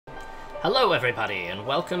Hello everybody, and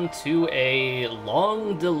welcome to a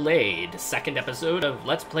long-delayed second episode of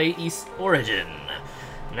Let's Play East Origin.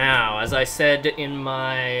 Now, as I said in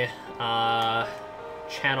my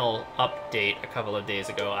channel update a couple of days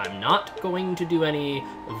ago, I'm not going to do any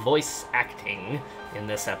voice acting in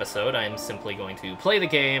this episode. I'm simply going to play the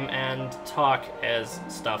game and talk as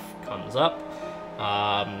stuff comes up.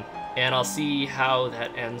 And I'll see how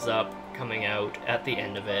that ends up coming out at the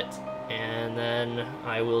end of it. And then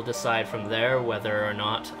I will decide from there whether or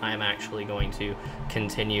not I'm actually going to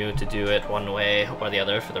continue to do it one way or the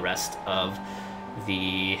other for the rest of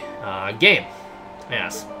the game.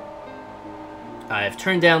 Yes. I've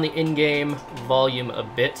turned down the in-game volume a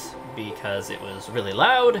bit because it was really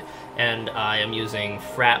loud, and I am using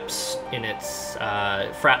Fraps in its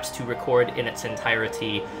Fraps to record in its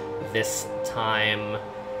entirety this time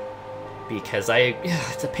because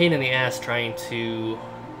it's a pain in the ass trying to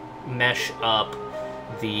mesh up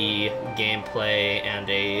the gameplay and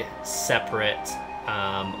a separate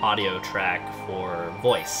audio track for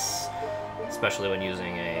voice, especially when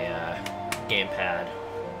using a gamepad,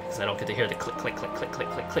 because I don't get to hear the click, click, click, click, click,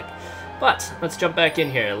 click, click. But let's jump back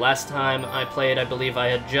in here. Last time I played, I believe I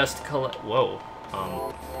had just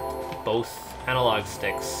both analog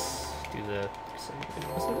sticks do the.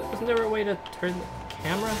 Wasn't there a way to turn the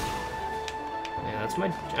camera? Yeah, that's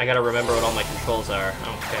my... I gotta remember what all my controls are.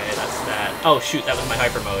 Okay, that's that. Oh, shoot, that was my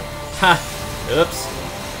hyper mode. Ha! Oops.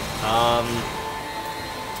 I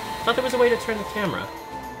thought there was a way to turn the camera.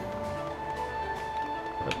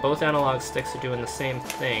 But both analog sticks are doing the same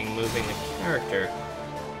thing, moving the character.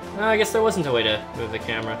 I guess there wasn't a way to move the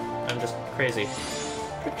camera. I'm just crazy.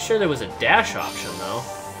 Pretty sure there was a dash option, though.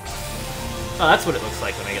 Oh, that's what it looks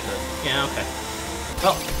like when I get the... Yeah, okay.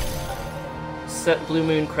 Well... Set Blue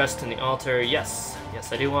Moon Crest in the altar. Yes,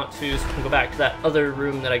 yes, I do want to. So I can go back to that other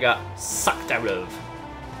room that I got sucked out of.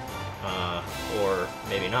 Or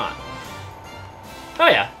maybe not. Oh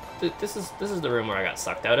yeah, this is the room where I got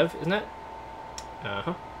sucked out of, isn't it?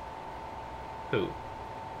 Uh-huh. Who?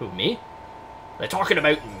 Me? They're talking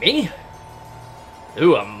about me?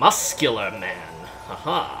 Ooh, a muscular man.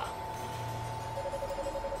 Haha.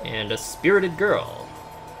 And a spirited girl.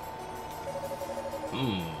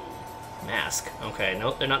 Mask. Okay,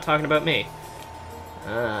 nope, they're not talking about me.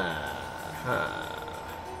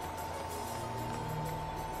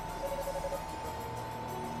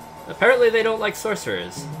 Apparently they don't like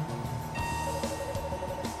sorcerers.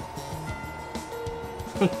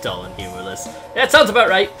 Dull and humorless. That sounds about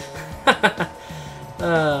right!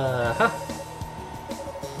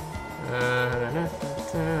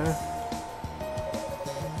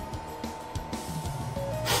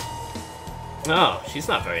 Oh, she's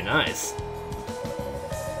not very nice.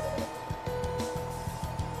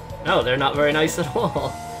 No, they're not very nice at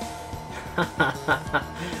all.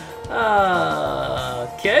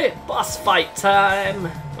 Okay, boss fight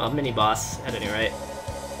time. Well, mini boss, at any rate.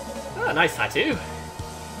 Oh, nice tattoo.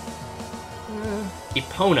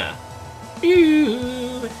 Epona.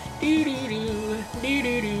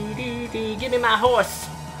 Give me my horse.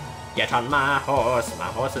 Get on my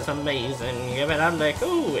horse is amazing. Give it a lick,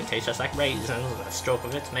 ooh, it tastes just like raisins. With a stroke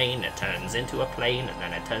of its mane, it turns into a plane, and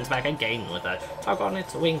then it turns back again with a tug on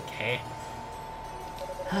its wing.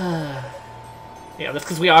 Yeah, that's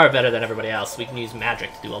because we are better than everybody else. We can use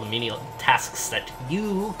magic to do all the menial tasks that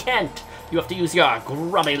you can't. You have to use your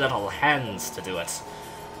grubby little hands to do it.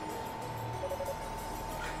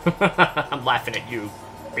 I'm laughing at you,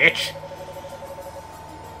 bitch.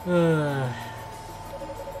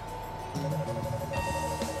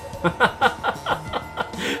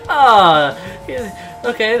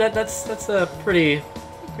 Okay, that's a pretty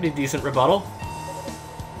decent rebuttal.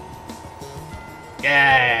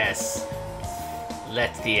 Yes,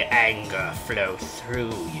 let the anger flow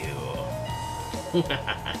through you.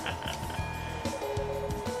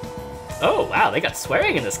 Oh wow, they got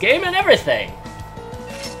swearing in this game and everything.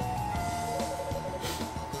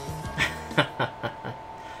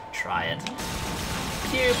 Try it.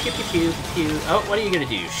 Pew, pew, pew, pew, pew. Oh, what are you gonna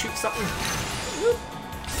do? Shoot something? Whoop.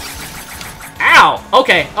 Ow!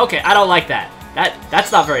 Okay, I don't like that.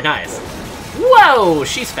 That's not very nice. Whoa,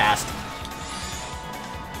 she's fast.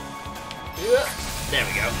 There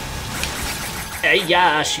we go. Hey,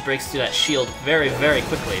 yeah, she breaks through that shield very, very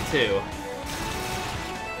quickly, too.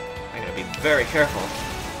 I'm gonna be very careful.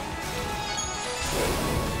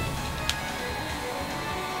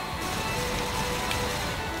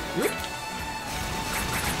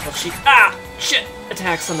 Well, she shit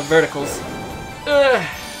attacks on the verticals.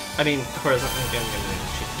 I mean horizontal.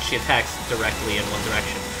 She attacks directly in one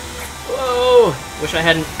direction. Whoa! Wish I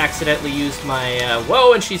hadn't accidentally used my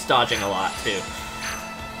whoa, and she's dodging a lot too.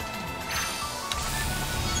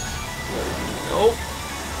 Nope.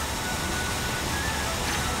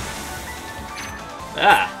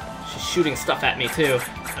 Ah, she's shooting stuff at me too.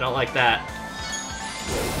 I don't like that.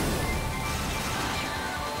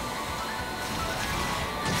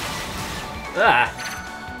 Ah.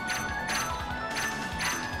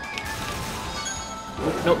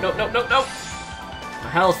 Nope, nope, nope, nope, nope. My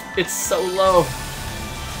health, it's so low.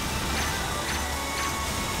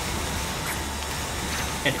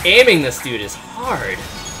 And aiming this dude is hard.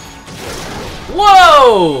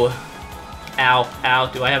 Whoa! Ow, ow.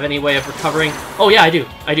 Do I have any way of recovering? Oh yeah, I do.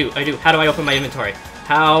 I do. How do I open my inventory?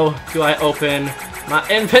 How do I open my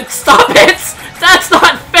Stop it! That's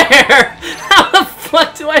not fair! How the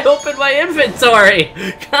fuck do I open my inventory?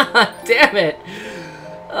 God damn it.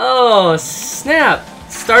 Oh, snap.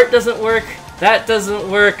 Start doesn't work. That doesn't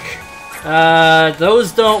work.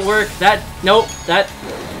 Those don't work. Nope.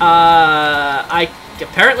 I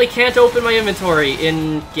apparently can't open my inventory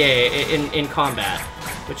in combat.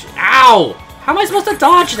 Which, ow! How am I supposed to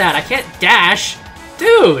dodge that? I can't dash.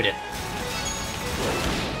 Dude!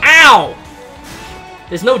 Ow!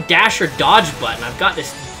 There's no dash or dodge button. I've got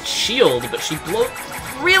this shield, but she blows.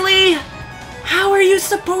 Really? How are you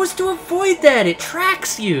supposed to avoid that? It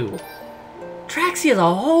tracks you. Tracks you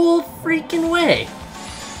the whole freaking way.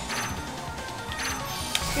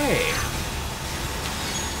 Okay.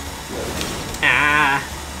 Ah.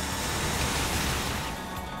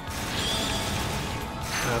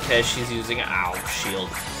 Okay, she's using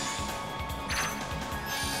shield.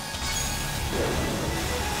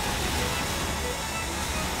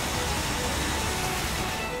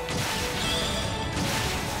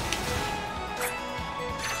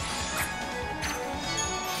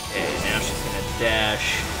 Okay, now she's gonna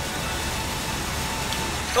dash.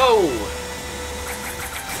 Oh!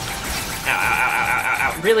 Ow, ow, ow, ow, ow,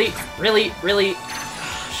 ow. Really? Really? Really?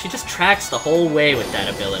 She just tracks the whole way with that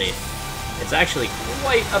ability. It's actually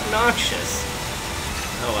quite obnoxious.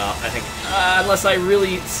 Oh well, I think, unless I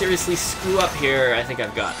really seriously screw up here, I think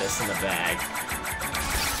I've got this in the bag.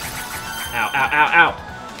 Ow, ow, ow, ow!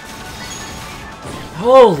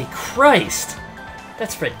 Holy Christ!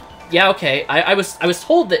 That's for... Yeah, okay, I was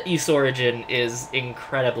told that Ys Origin is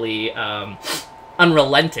incredibly,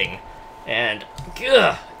 unrelenting. And,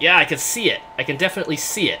 ugh, yeah, I can see it. I can definitely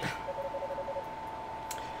see it.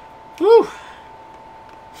 Whew!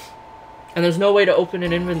 And there's no way to open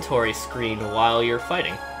an inventory screen while you're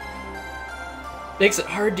fighting. Makes it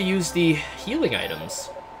hard to use the healing items.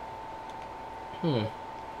 Huh.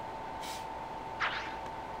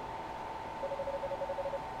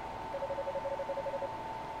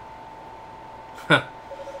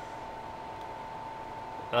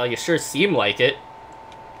 Well, you sure seem like it.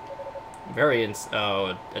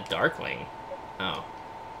 Oh, a Darkling. Oh.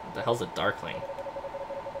 What the hell's a Darkling?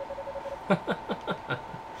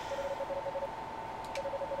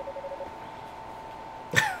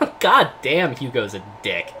 God damn, Hugo's a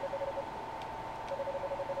dick.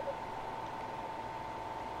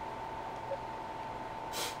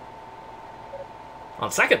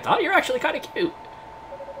 On second thought, you're actually kind of cute.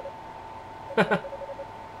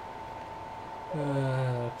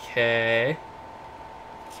 Okay.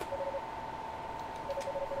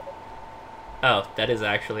 Oh, that is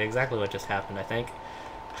actually exactly what just happened, I think.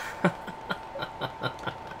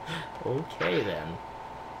 Okay, then.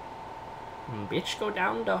 Bitch, go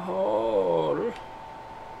down the hole.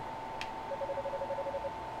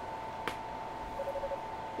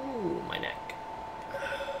 Ooh, my neck.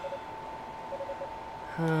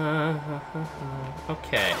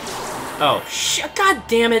 Okay. Oh, shit! God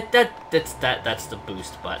damn it! That's the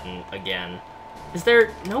boost button again. Is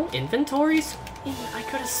there no inventories? I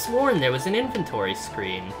could have sworn there was an inventory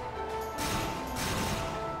screen.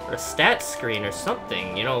 Or a stat screen or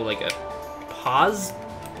something, you know, like a pause.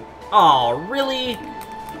 Oh, really?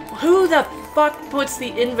 Who the fuck puts the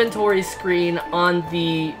inventory screen on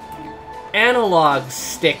the analog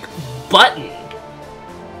stick button?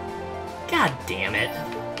 God damn it.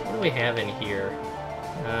 What do we have in here?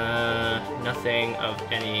 Nothing of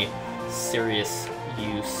any serious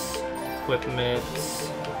use. Equipment.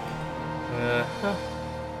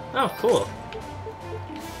 Oh, cool.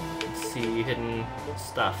 Let's see, hidden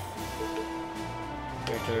stuff.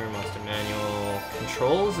 Character, monster manual,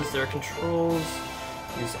 controls. Is there controls?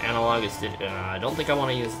 Use analog as digital. I don't think I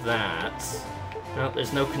want to use that. No,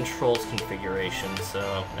 there's no controls configuration,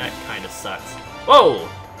 so that kind of sucks. Whoa!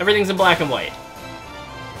 Everything's in black and white.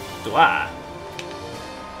 Do I?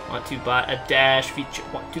 Want to buy a dash feature?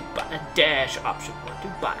 Want to buy a dash option? Want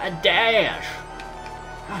to buy a dash?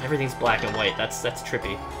 God, everything's black and white. That's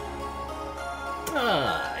trippy.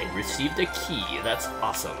 Ah, I received a key. That's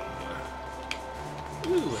awesome.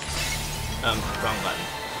 Ooh. Wrong button.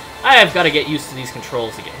 I have got to get used to these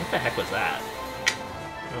controls again. What the heck was that?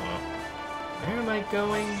 Oh. Where am I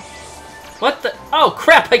going? What the? Oh,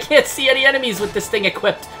 crap! I can't see any enemies with this thing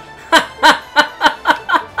equipped!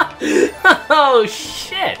 Oh,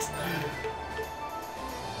 shit!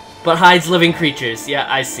 But hides living creatures.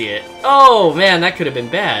 Yeah, I see it. Oh, man, that could have been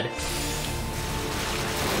bad.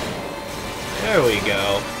 There we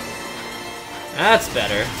go. That's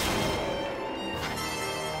better.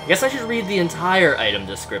 I guess I should read the entire item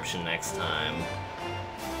description next time.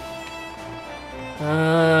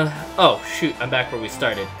 Oh, shoot, I'm back where we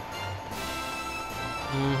started.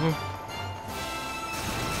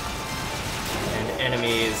 And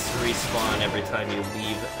enemies respawn every time you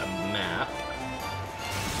leave a map.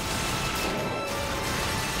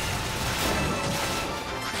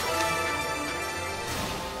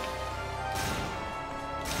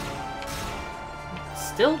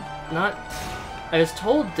 Still not... I was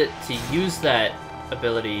told that to use that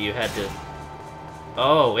ability you had to...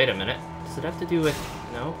 Oh, wait a minute. Does it have to do with...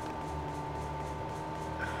 No?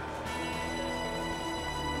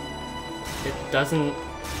 It doesn't...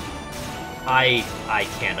 I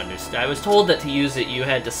can't understand. I was told that to use it you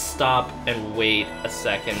had to stop and wait a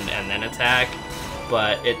second and then attack,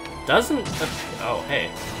 but it doesn't... Oh,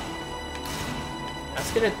 hey.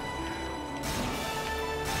 That's gonna...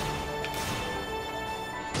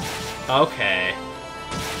 Okay.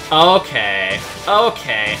 Okay.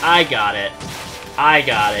 Okay, I got it. I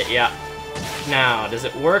got it, yeah. Now, does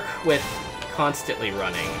it work with constantly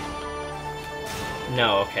running?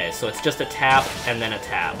 No, okay, so it's just a tap and then a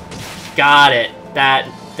tap. Got it.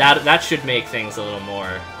 That should make things a little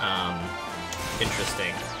more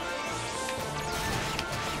interesting.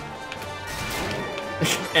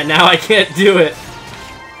 And now I can't do it.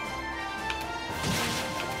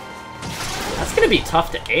 That's gonna be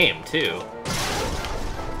tough to aim, too.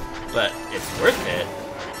 But it's worth it.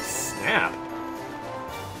 Snap.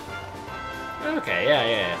 Okay,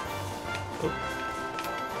 yeah. Oop.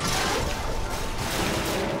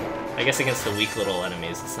 I guess against the weak little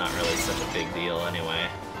enemies, it's not really such a big deal anyway.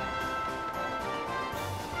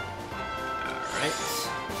 Alright.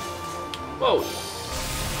 Whoa!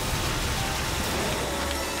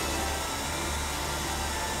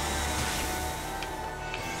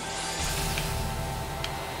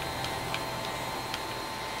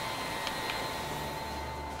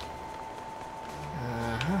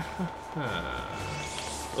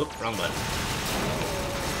 Oop, wrong button.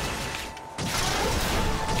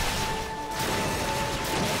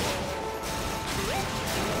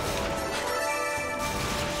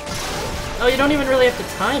 Oh, you don't even really have to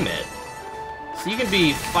time it. So you can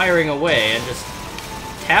be firing away and just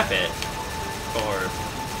tap it. Or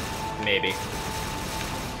maybe.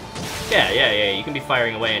 Yeah, you can be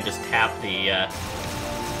firing away and just tap the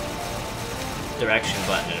direction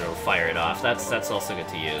button and it'll fire it off. That's also good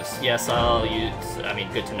to use. Yes, I'll use... I mean,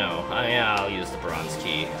 good to know. Yeah, I'll use the bronze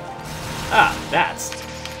key. Ah, that's...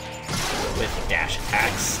 with dash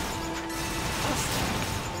attacks.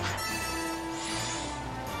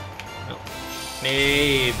 Oh.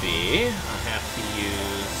 Maybe I have to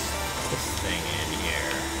use this thing in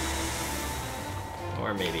here.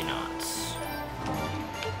 Or maybe not.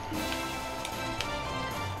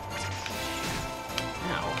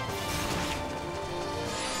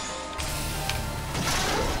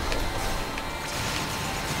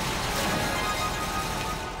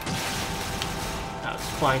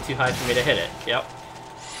 Flying too high for me to hit it. Yep.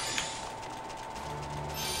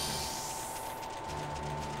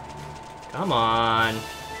 Come on.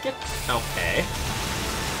 Get... Okay.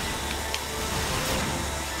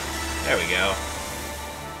 There we go.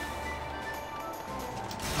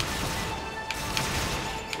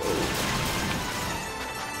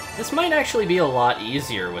 Whoa. This might actually be a lot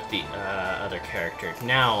easier with the other character.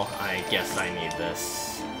 Now, I guess I need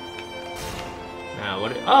this. Now,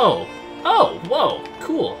 what... Oh! Oh, whoa,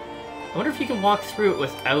 cool. I wonder if you can walk through it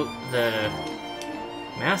without the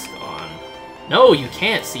mask on. No, you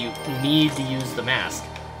can't, so you need to use the mask.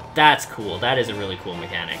 That's cool. That is a really cool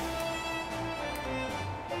mechanic.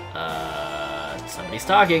 Somebody's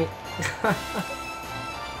talking.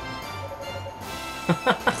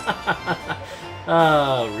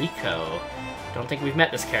 Oh, Rico. Don't think we've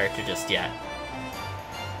met this character just yet.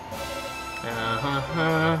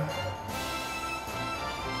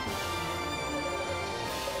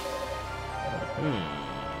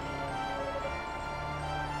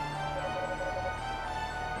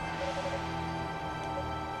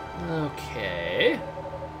 Okay.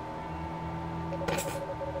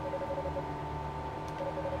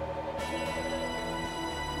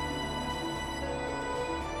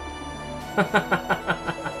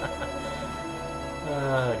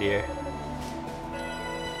 Oh dear.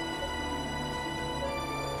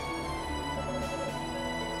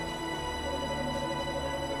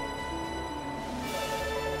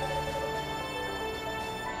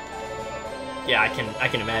 Yeah, I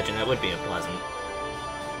can imagine that would be unpleasant.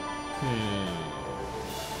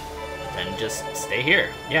 Then just stay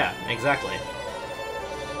here. Yeah, exactly.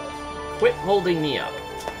 Quit holding me up.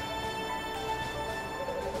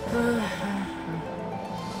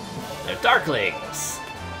 They're Darklings!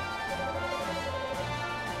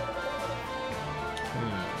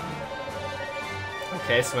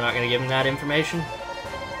 Okay, so we're not gonna give him that information?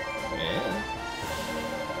 Yeah.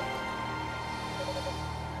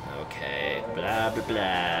 Okay, blah blah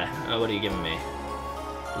blah. Oh, what are you giving me?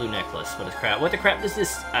 Blue necklace. What is crap? What the crap does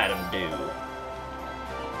this item do?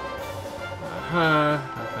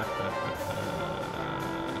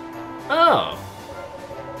 Oh!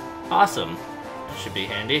 Awesome. That should be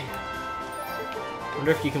handy.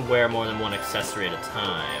 Wonder if you can wear more than one accessory at a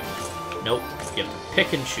time. Nope. You have to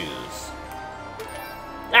pick and choose.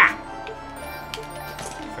 Ah!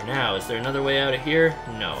 For now, is there another way out of here?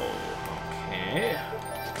 No. Okay.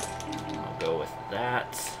 I'll go with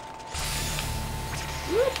that.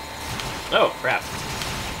 Whoop. Oh, crap.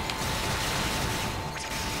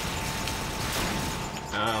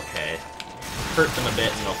 Okay. Hurt them a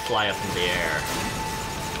bit and they'll fly up in the air.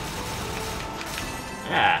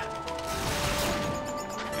 Ah.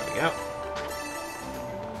 There we go.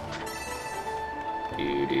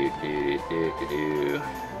 Do do do do do do.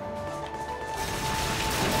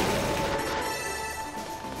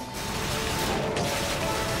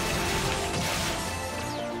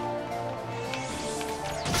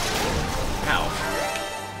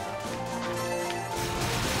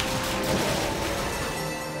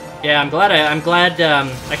 Yeah, I'm glad.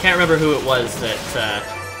 I can't remember who it was that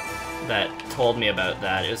that told me about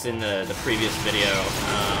that. It was in the previous video,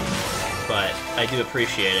 but I do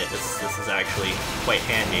appreciate it. This is actually quite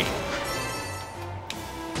handy.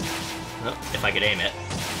 Oh, if I could aim it.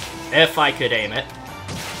 If I could aim it.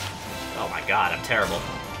 Oh my god, I'm terrible.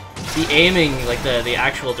 The aiming, like the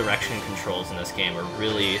actual direction controls in this game are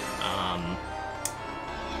really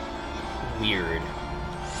weird.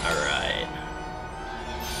 All right.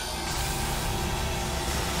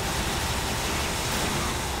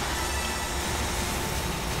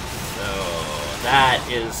 That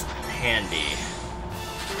is handy.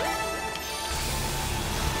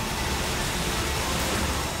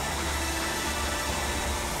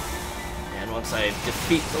 And once I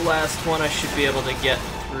defeat the last one, I should be able to get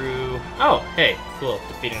through... Oh, hey, cool.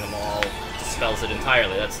 Defeating them all dispels it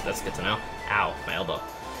entirely. That's good to know. Ow, my elbow.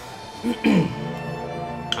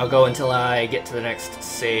 I'll go until I get to the next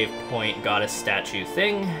save point goddess statue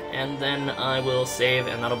thing, and then I will save,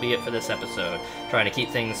 and that'll be it for this episode. Trying to keep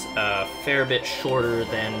things a fair bit shorter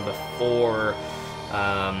than before.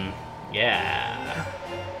 Yeah.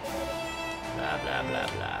 Blah, blah, blah,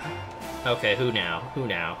 blah. Okay, who now? Who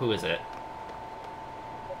now? Who is it?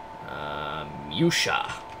 Yusha.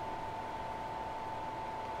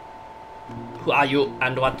 Who are you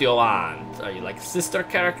and what do you want? Are you like a sister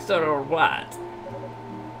character or what?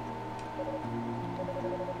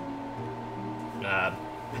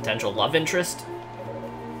 Potential love interest?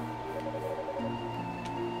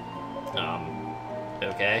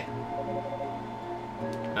 Okay.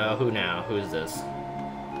 Oh, who now? Who is this?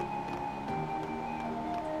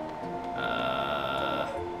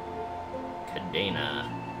 Cadena.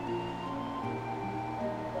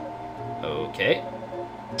 Okay.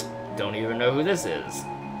 Don't even know who this is.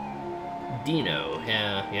 Dino.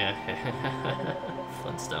 Yeah.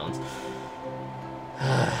 Flintstones.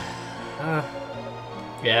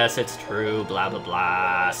 Yes, it's true. Blah, blah,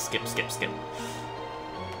 blah. Skip, skip, skip.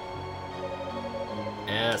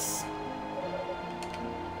 Yes.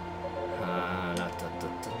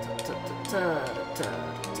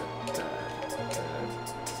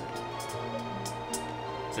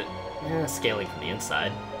 Is it? Yeah, scaling from the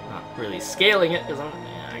inside. Not really scaling it, because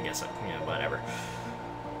I guess, yeah, whatever.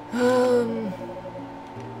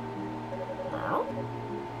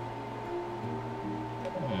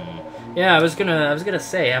 Yeah, I was gonna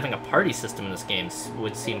say having a party system in this game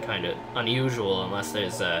would seem kind of unusual unless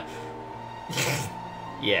there's a.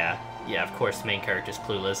 yeah, of course, the main character's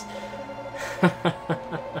clueless.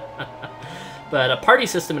 But a party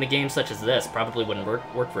system in a game such as this probably wouldn't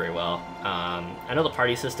work very well. I know the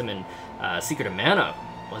party system in Secret of Mana.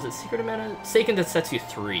 Was it Secret of Mana? Seiken Densetsu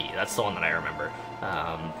 3. That's the one that I remember.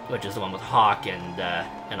 Which is the one with Hawk and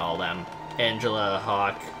all them. Angela,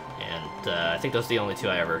 Hawk, and I think those are the only two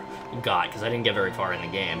I ever got, because I didn't get very far in the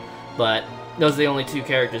game. But those are the only two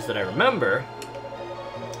characters that I remember.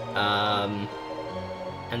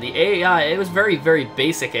 And the AI, it was very, very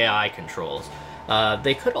basic AI controls.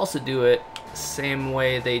 They could also do it same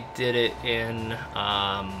way they did it in,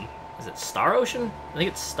 is it Star Ocean? I think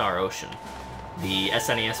it's Star Ocean, the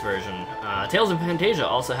SNES version. Tales of Fantasia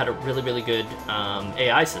also had a really, really good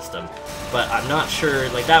AI system, but I'm not sure,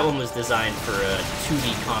 like that one was designed for a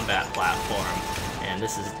 2D combat platform, and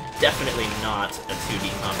this is definitely not a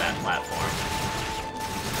 2D combat platform.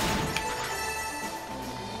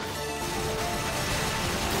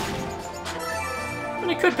 But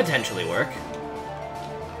it could potentially work.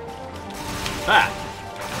 Ah!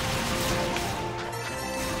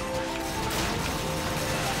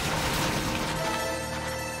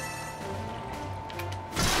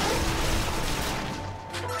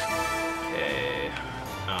 Okay.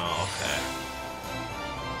 Oh, okay.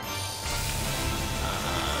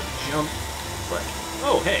 Jump. But,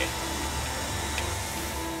 oh, hey.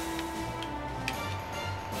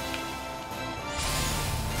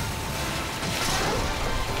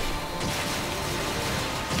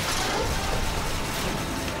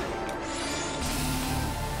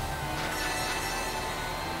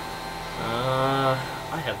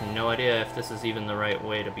 I have no idea if this is even the right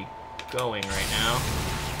way to be going right now.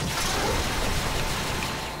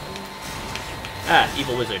 Ah,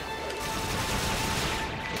 evil wizard.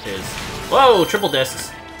 Which is... Whoa, triple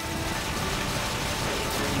discs!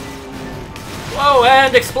 Whoa,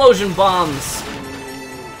 and explosion bombs!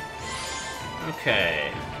 Okay.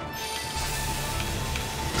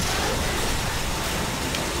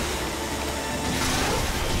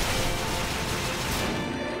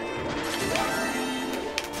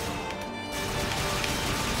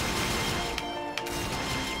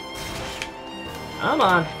 Come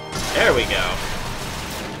on. There we go.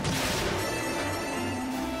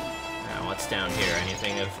 Now, what's down here?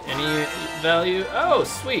 Anything of any value? Oh,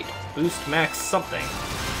 sweet. Boost max something.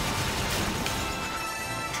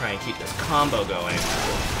 Try and keep this combo going.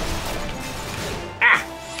 Ah!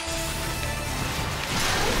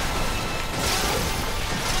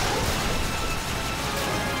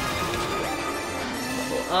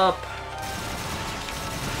 Level up.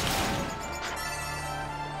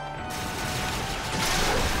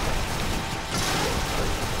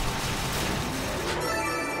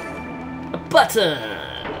 Button!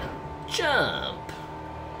 Jump!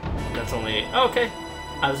 That's only... Oh, okay.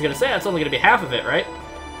 I was gonna say, that's only gonna be half of it, right?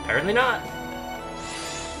 Apparently not.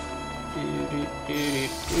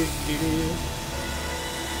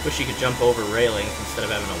 Wish you could jump over railings instead of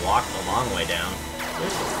having to walk the long way down.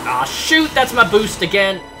 Ah, shoot! That's my boost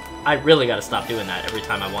again! I really gotta stop doing that every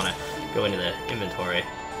time I wanna go into the inventory.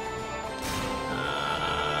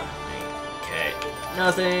 Okay.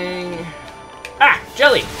 Nothing. Ah!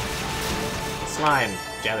 Jelly! Slime.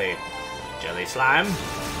 Jelly. Jelly slime.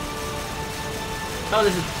 Oh,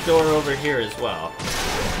 there's a door over here as well.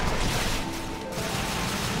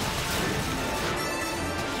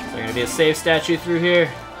 Is there gonna be a save statue through here?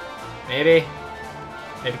 Maybe?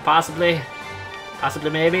 Maybe possibly? Possibly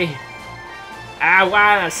maybe? I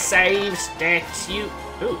want a save statue!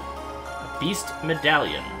 Ooh. A beast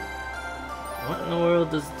medallion. What in the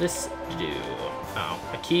world does this do? Oh,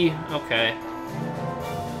 a key? Okay.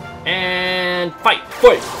 And fight,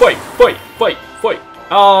 fight, fight, fight, fight, fight.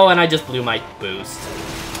 Oh, and I just blew my boost.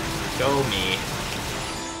 Go me.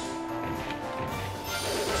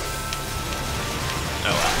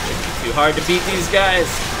 Oh well, shouldn't be too hard to beat these guys.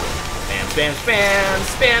 Spam, spam, spam,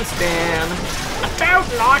 spam, spam. I don't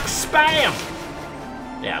like spam.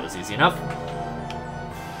 Yeah, it was easy enough.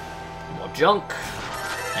 More junk.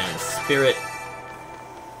 And spirit.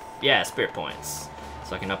 Yeah, spirit points.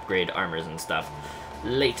 So I can upgrade armors and stuff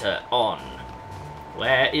later on.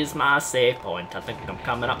 Where is my save point? I think I'm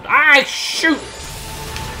coming up. Ah, shoot!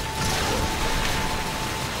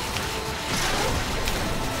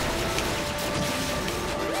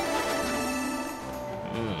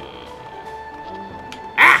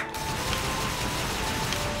 Ah!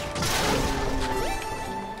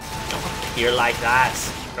 Don't appear like that.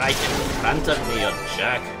 Right in front of me, you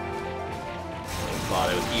jerk. Don't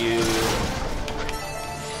bother with you.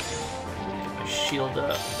 Shield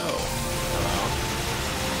up. Oh, hello.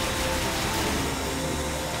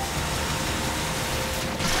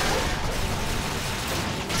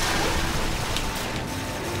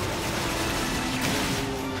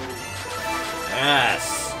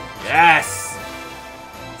 Yes! Yes!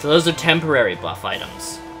 So those are temporary buff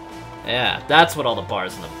items. Yeah, that's what all the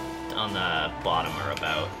bars on the bottom are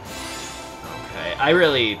about. Okay,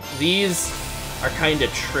 these are kind of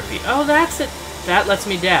trippy. Oh, that's it! That lets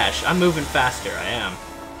me dash. I'm moving faster, I am.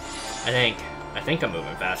 I think I'm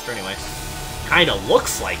moving faster anyway. Kinda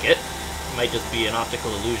looks like it. It might just be an optical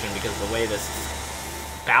illusion because of the way this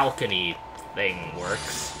balcony thing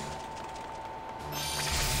works.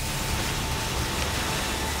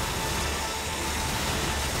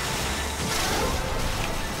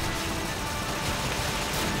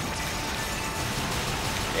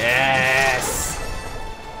 Yes!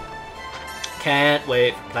 Can't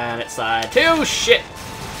wait for PlanetSide 2! Shit!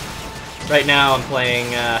 Right now I'm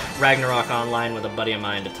playing Ragnarok Online with a buddy of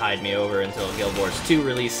mine to tide me over until Guild Wars 2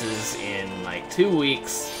 releases in like 2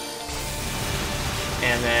 weeks.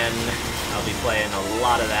 And then I'll be playing a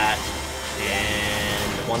lot of that.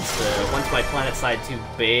 And once my PlanetSide 2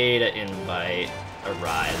 beta invite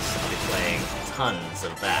arrives, I'll be playing tons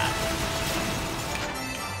of that.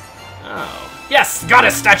 Oh. Yes! Got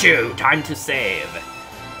a statue! Time to save!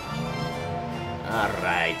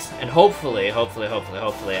 Alright. And hopefully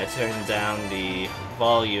I turn down the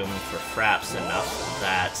volume for fraps enough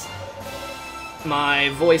that my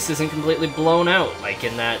voice isn't completely blown out, like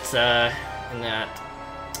in that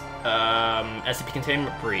SCP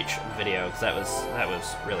Containment Breach video, because that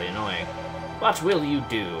was really annoying. What will you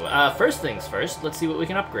do? First things first, let's see what we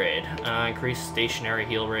can upgrade. Increase stationary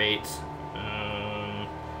heal rate.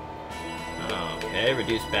 Okay,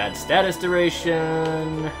 reduce bad status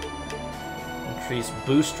duration. Increase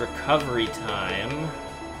boost recovery time.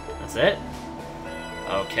 That's it?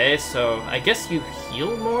 Okay, so I guess you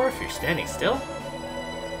heal more if you're standing still?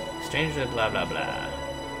 Stranger blah blah blah.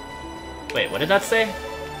 Wait, what did that say?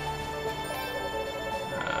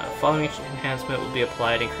 Following each enhancement will be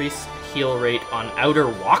applied. Increase heal rate on outer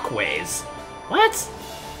walkways. What?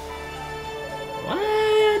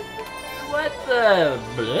 What? What the...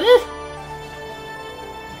 Bleh?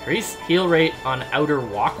 Increase heal rate on outer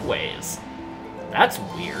walkways. That's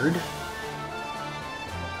weird.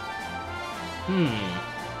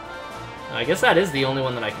 I guess that is the only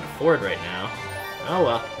one that I can afford right now. Oh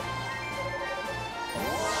well.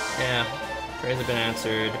 Yeah. Prayers have been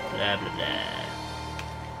answered. Blah blah blah.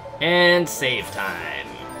 And save time.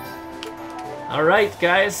 Alright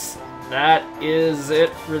guys, that is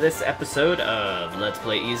it for this episode of Let's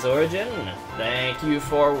Play Ys Origin. Thank you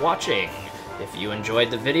for watching. If you enjoyed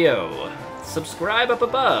the video, subscribe up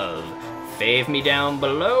above, fave me down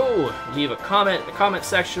below, leave a comment in the comment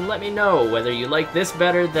section, let me know whether you like this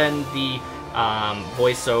better than the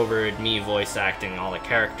voiceovered me voice acting all the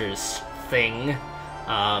characters thing,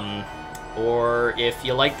 or if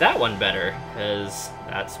you like that one better, because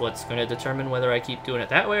that's what's going to determine whether I keep doing it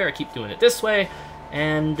that way or I keep doing it this way.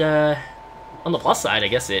 And on the plus side, I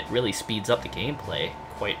guess it really speeds up the gameplay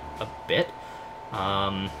quite a bit.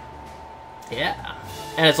 Yeah,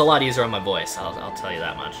 and it's a lot easier on my voice, I'll tell you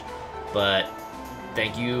that much. But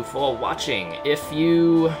thank you for watching. If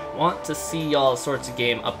you want to see all sorts of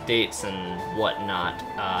game updates and whatnot,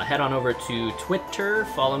 head on over to Twitter,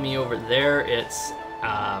 follow me over there. It's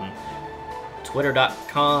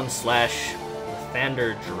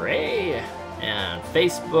twitter.com/LathanderDre and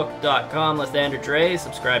facebook.com/LathanderDre.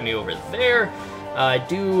 Subscribe me over there. I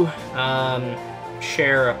do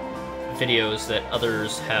share videos that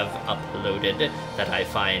others have uploaded that I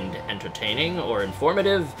find entertaining or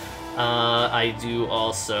informative. I do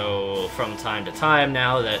also, from time to time,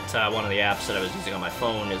 now that one of the apps that I was using on my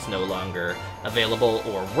phone is no longer available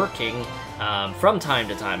or working, from time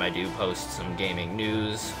to time I do post some gaming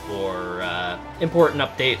news or important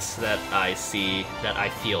updates that I see that I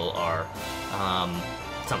feel are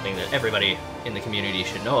something that everybody in the community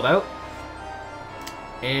should know about.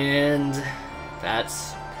 And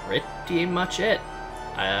that's pretty much it.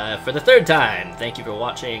 For the third time, thank you for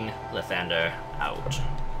watching. Lathander out.